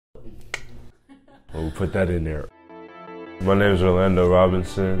We'll put that in there. My name is Orlando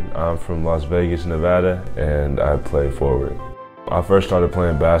Robinson. I'm from Las Vegas, Nevada, and I play forward. I first started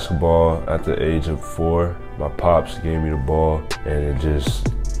playing basketball at the age of 4. My pops gave me the ball, and it just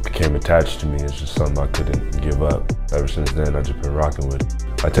became attached to me. It's just something I couldn't give up. Ever since then, I've just been rocking with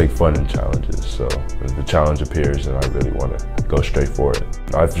it. I take fun in challenges, so if the challenge appears, then I really want to go straight for it.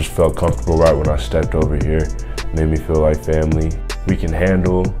 I just felt comfortable right when I stepped over here. Made me feel like family. We can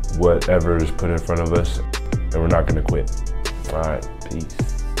handle whatever is put in front of us, and we're not going to quit. All right, peace.